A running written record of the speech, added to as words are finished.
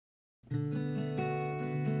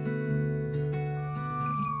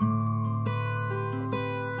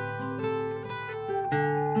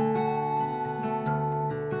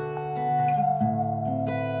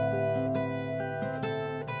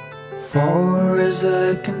far as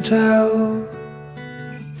I can tell,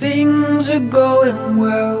 things are going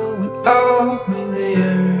well without me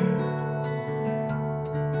there.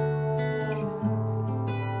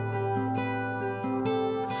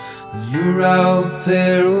 You're out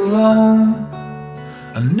there alone,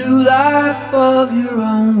 a new life of your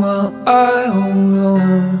own while I hold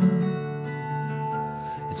on.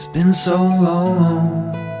 It's been so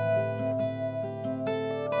long,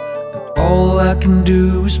 and all I can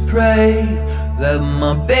do is pray that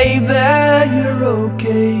my baby, you're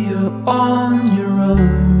okay, you're on your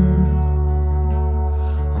own.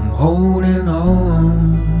 I'm holding on.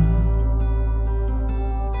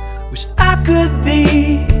 Wish I could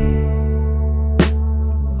be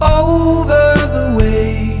over the way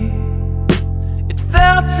it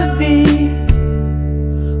felt to be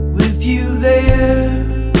with you there.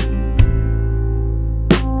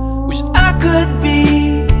 Wish I could be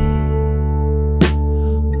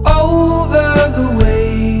over the way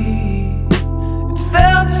it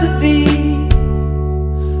felt to be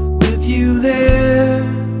with you there.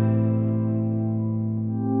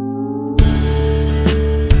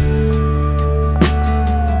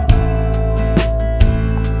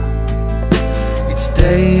 Each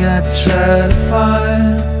day I try to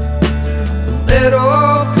find a better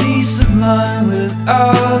peace of mind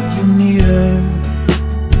without you near.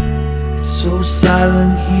 It's so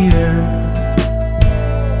silent here,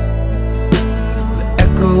 the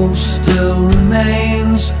echo still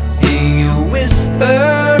remains in your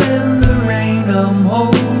whisper in